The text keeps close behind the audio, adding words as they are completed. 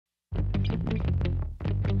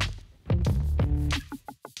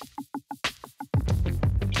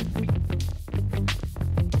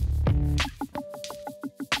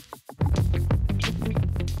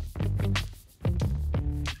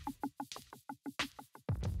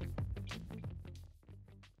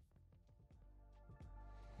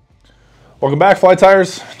Welcome back, Fly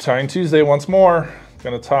Tires. Tying Tuesday once more.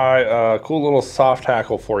 Gonna tie a cool little soft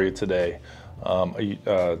hackle for you today.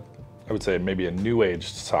 I would say maybe a new age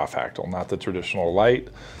soft hackle, not the traditional light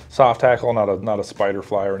soft hackle, not a spider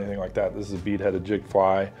fly or anything like that. This is a bead-headed jig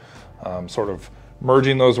fly, sort of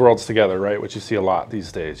merging those worlds together, right? Which you see a lot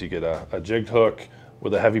these days. You get a jigged hook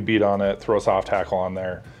with a heavy bead on it, throw a soft hackle on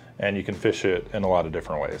there, and you can fish it in a lot of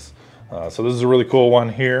different ways. So this is a really cool one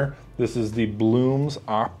here. This is the Bloom's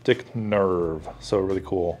Optic Nerve. So a really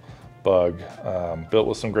cool bug, built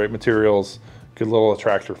with some great materials, good little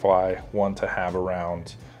attractor fly, one to have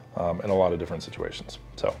around in a lot of different situations.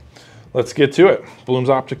 So let's get to it. Bloom's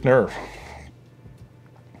Optic Nerve.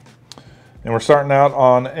 And we're starting out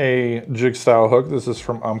on a jig style hook. This is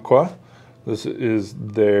from Umpqua. This is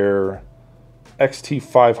their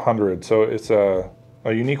XT500. So it's a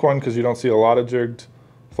unique one because you don't see a lot of jigged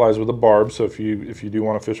flies with a barb. So if you do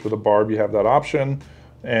want to fish with a barb, you have that option,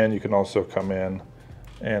 and you can also come in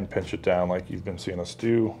and pinch it down like you've been seeing us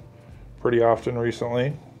do pretty often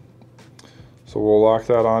recently. So we'll lock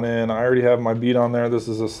that on in. I already have my bead on there. This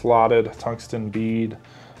is a slotted tungsten bead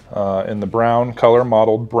in the brown color,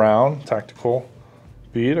 mottled brown tactical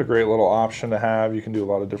bead. A great little option to have. You can do a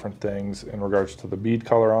lot of different things in regards to the bead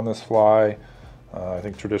color on this fly. I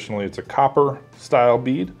think traditionally it's a copper style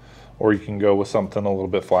bead, or you can go with something a little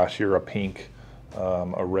bit flashier, a pink,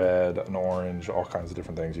 a red, an orange, all kinds of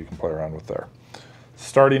different things you can play around with there.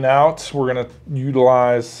 Starting out, we're gonna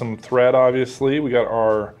utilize some thread, obviously. We got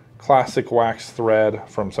our classic wax thread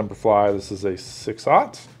from Semperfli. This is a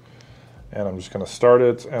 6/0, and I'm just gonna start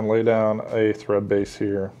it and lay down a thread base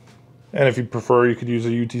here. And if you prefer, you could use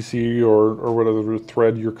a UTC or whatever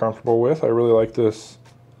thread you're comfortable with. I really like this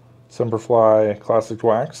Semperfli classic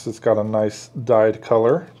wax. It's got a nice dyed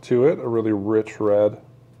color to it, a really rich red.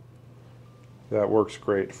 That works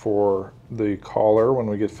great for the collar when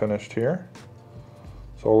we get finished here.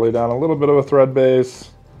 So I'll lay down a little bit of a thread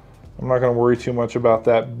base. I'm not going to worry too much about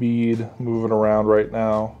that bead moving around right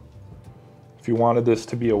now. If you wanted this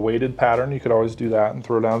to be a weighted pattern, you could always do that and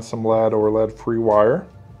throw down some lead or lead-free wire.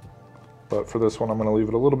 But for this one, I'm going to leave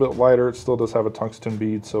it a little bit lighter. It still does have a tungsten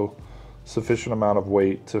bead, so sufficient amount of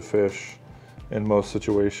weight to fish in most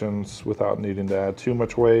situations without needing to add too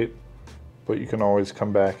much weight, but you can always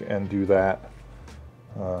come back and do that.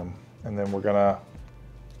 And then now we're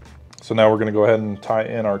gonna go ahead and tie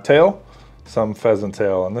in our tail, some pheasant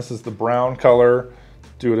tail. And this is the brown color.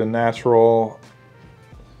 Do it in natural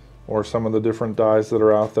or some of the different dyes that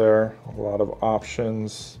are out there. A lot of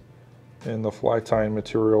options in the fly tying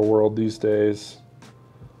material world these days.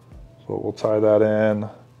 But we'll tie that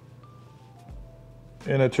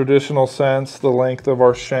in a traditional sense, the length of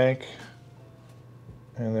our shank,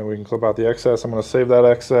 and then we can clip out the excess. I'm going to save that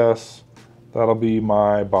excess. That'll be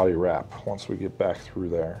my body wrap once we get back through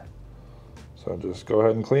there. So just go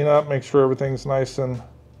ahead and clean up, make sure everything's nice and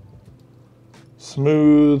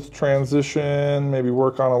smooth, transition, maybe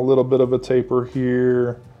work on a little bit of a taper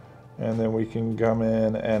here, and then we can come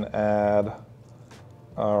in and add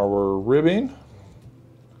our ribbing,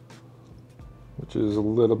 which is a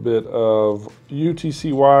little bit of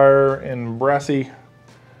UTC wire in Brassie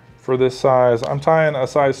for this size. I'm tying a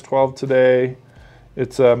size 12 today.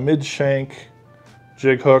 It's a mid-shank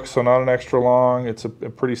jig hook, so not an extra long. It's a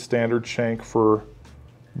pretty standard shank for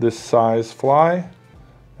this size fly.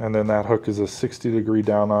 And then that hook is a 60-degree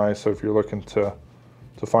down eye, so if you're looking to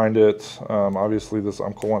find it, obviously this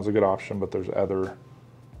Umpqua one's a good option, but there's other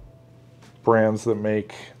brands that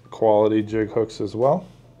make quality jig hooks as well.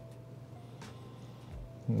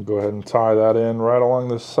 Go ahead and tie that in right along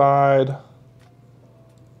the side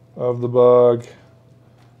of the bug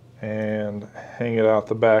and hang it out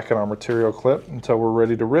the back in our material clip until we're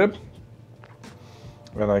ready to rib.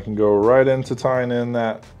 And I can go right into tying in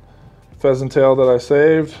that pheasant tail that I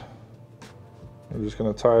saved. I'm just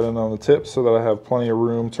going to tie it in on the tip so that I have plenty of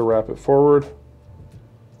room to wrap it forward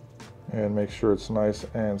and make sure it's nice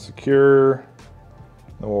and secure.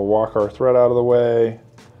 Then we'll walk our thread out of the way.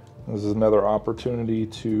 This is another opportunity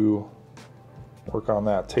to work on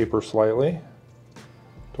that taper slightly.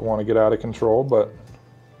 Don't want to get out of control, but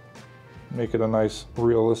make it a nice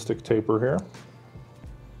realistic taper here.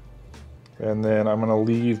 And then I'm going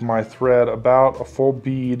to leave my thread about a full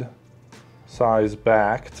bead size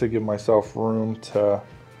back to give myself room to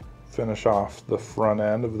finish off the front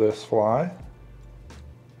end of this fly.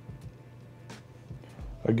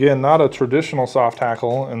 Again, not a traditional soft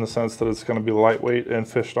hackle in the sense that it's going to be lightweight and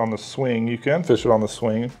fished on the swing. You can fish it on the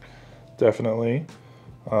swing, definitely,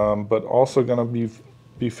 but also going to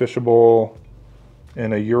be fishable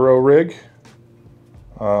in a Euro rig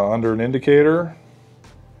under an indicator,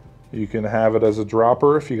 You can have it as a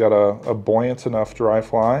dropper if you got a buoyant enough dry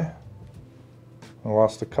fly. I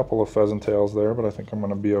lost a couple of pheasant tails there, but I think I'm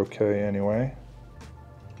going to be okay anyway.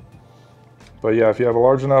 But yeah, if you have a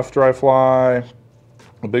large enough dry fly,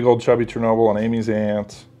 a big old chubby Chernobyl, an Amy's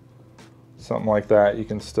ant, something like that, you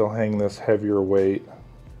can still hang this heavier weight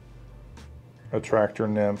attractor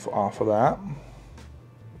nymph off of that.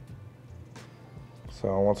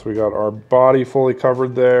 So once we got our body fully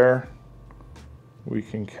covered there, we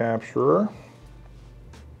can capture her.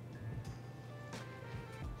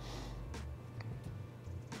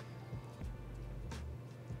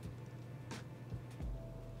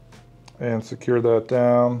 And secure that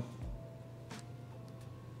down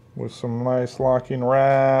with some nice locking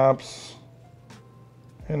wraps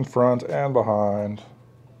in front and behind,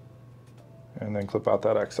 and then clip out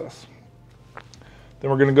that excess.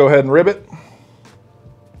 Then we're going to go ahead and ribbit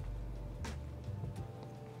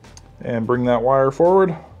and bring that wire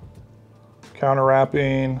forward, counter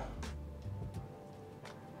wrapping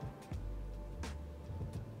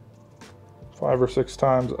 5 or 6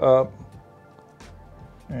 times up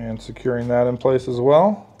and securing that in place as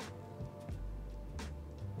well.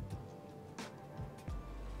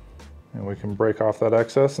 And we can break off that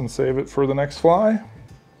excess and save it for the next fly.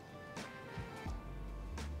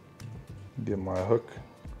 Get my hook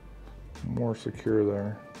more secure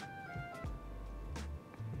there.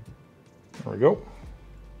 There we go.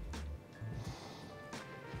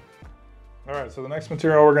 All right, so the next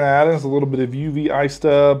material we're going to add is a little bit of UV eye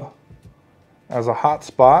stub as a hot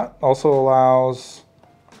spot. Also allows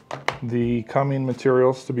the coming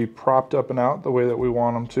materials to be propped up and out the way that we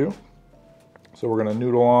want them to. So we're going to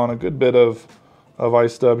noodle on a good bit of eye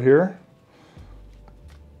stub here.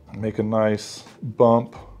 Make a nice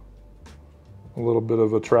bump, a little bit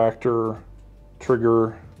of attractor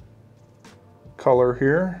trigger color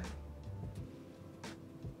here,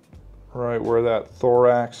 right where that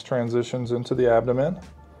thorax transitions into the abdomen,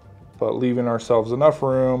 but leaving ourselves enough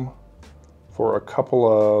room for a couple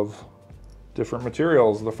of different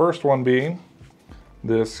materials. The first one being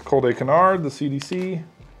this Col de Canard, the CDC,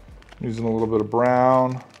 using a little bit of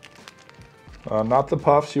brown, not the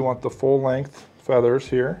puffs, you want the full length feathers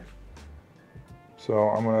here. So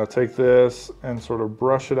I'm going to take this and sort of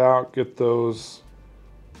brush it out, get those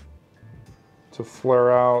to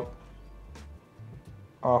flare out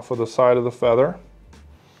off of the side of the feather.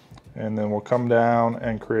 And then we'll come down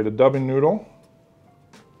and create a dubbing noodle.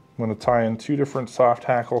 I'm going to tie in 2 different soft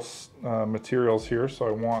hackle materials here, so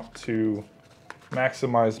I want to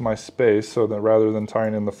maximize my space, so that rather than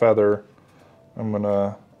tying in the feather, I'm going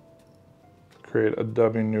to create a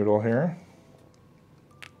dubbing noodle here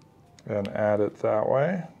and add it that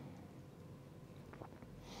way.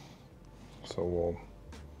 So we'll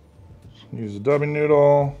use a dubbing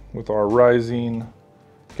noodle with our rising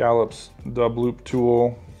Gallops dub loop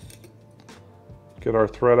tool, get our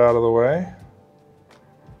thread out of the way,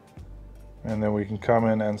 and then we can come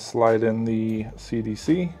in and slide in the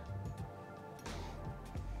CDC.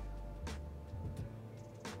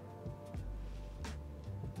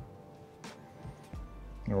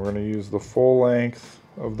 And we're going to use the full length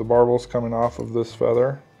of the barbels coming off of this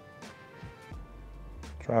feather.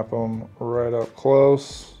 Trap them right up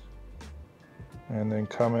close, and then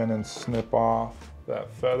come in and snip off that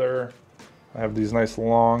feather. I have these nice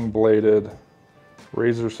long bladed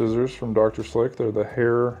razor scissors from Dr. Slick. They're the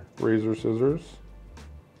hair razor scissors.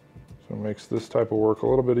 So it makes this type of work a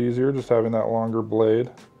little bit easier, just having that longer blade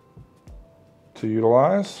to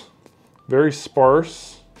utilize. Very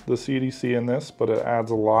sparse, the CDC in this, but it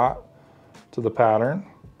adds a lot to the pattern.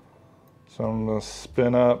 So I'm going to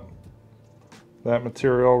spin up that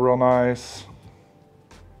material real nice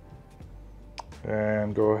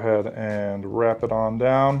and go ahead and wrap it on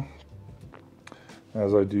down.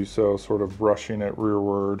 As I do so, sort of brushing it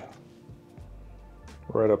rearward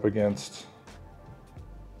right up against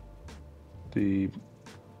the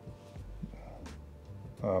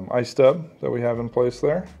eye stub that we have in place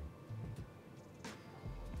there.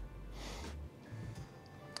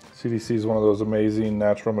 CDC is one of those amazing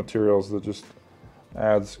natural materials that just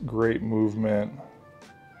adds great movement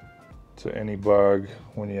to any bug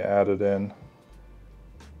when you add it in.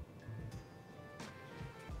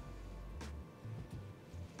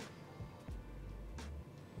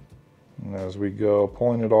 And as we go,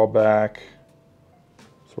 pulling it all back,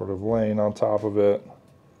 sort of laying on top of it,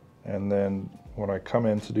 and then when I come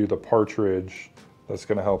in to do the partridge, that's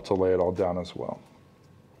going to help to lay it all down as well.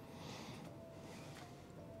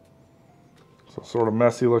 So sort of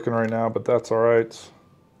messy looking right now, but that's all right.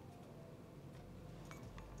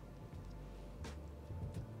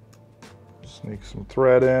 Sneak some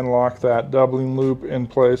thread in, lock that doubling loop in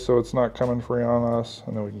place so it's not coming free on us,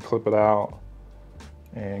 and then we can clip it out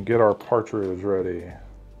and get our partridge ready.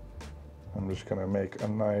 I'm just gonna make a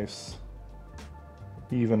nice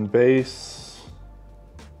even base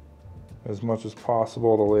as much as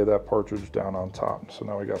possible to lay that partridge down on top. So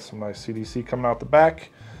now we got some nice CDC coming out the back,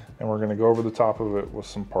 and we're gonna go over the top of it with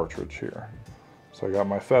some partridge here. So I got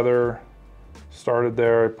my feather started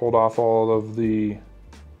there. I pulled off all of the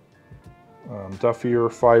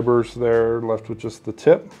duffier fibers there, left with just the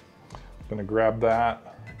tip. I'm gonna grab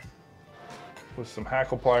that with some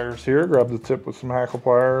hackle pliers here, grab the tip with some hackle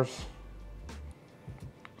pliers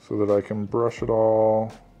so that I can brush it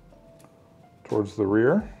all towards the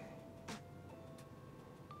rear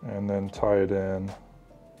and then tie it in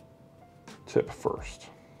tip first.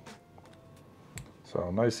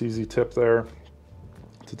 So nice easy tip there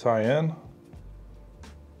to tie in.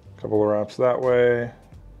 A couple of wraps that way.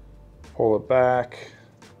 Pull it back,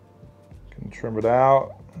 you can trim it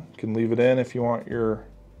out, you can leave it in if you want your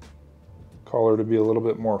collar to be a little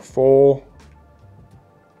bit more full.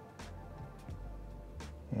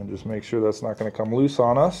 And just make sure that's not going to come loose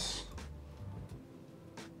on us.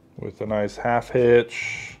 With a nice half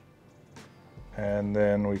hitch, and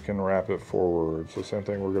then we can wrap it forward. So same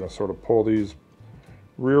thing, we're going to sort of pull these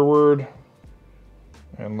rearward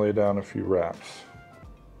and lay down a few wraps.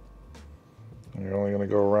 And you're only going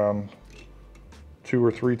to go around 2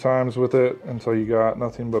 or 3 times with it until you got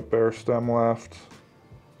nothing but bare stem left.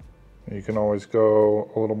 And you can always go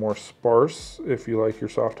a little more sparse if you like your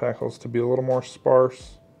soft hackles to be a little more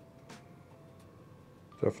sparse.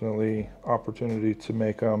 Definitely opportunity to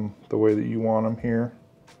make them the way that you want them here.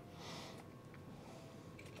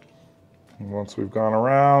 And once we've gone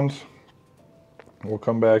around, we'll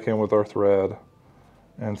come back in with our thread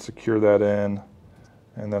and secure that in.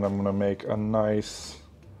 And then I'm going to make a nice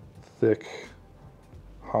thick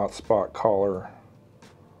hot spot collar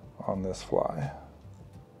on this fly.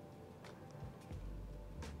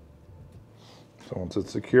 So once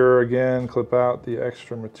it's secure, again, clip out the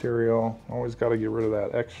extra material. Always got to get rid of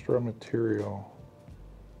that extra material.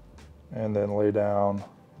 And then lay down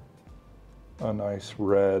a nice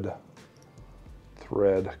red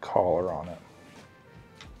thread collar on it.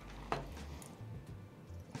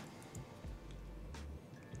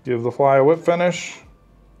 Give the fly a whip finish,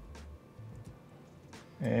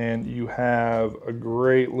 and you have a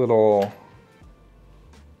great little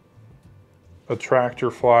attractor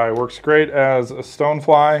fly. Works great as a stone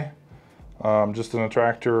fly, just an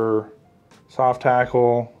attractor soft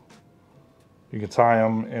hackle. You can tie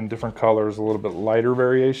them in different colors, a little bit lighter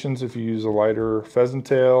variations if you use a lighter pheasant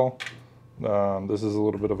tail. This is a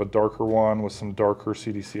little bit of a darker one with some darker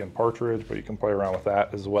CDC and partridge, but you can play around with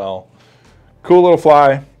that as well. Cool little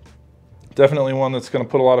fly. Definitely one that's going to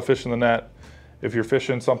put a lot of fish in the net. If you're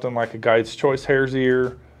fishing something like a Guide's Choice hare's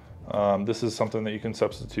ear, this is something that you can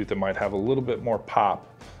substitute that might have a little bit more pop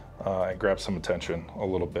and grab some attention a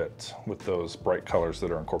little bit with those bright colors that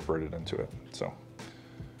are incorporated into it. So,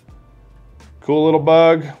 cool little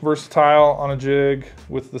bug, versatile on a jig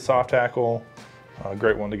with the soft hackle.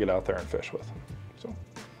 Great one to get out there and fish with. So,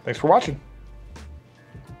 thanks for watching.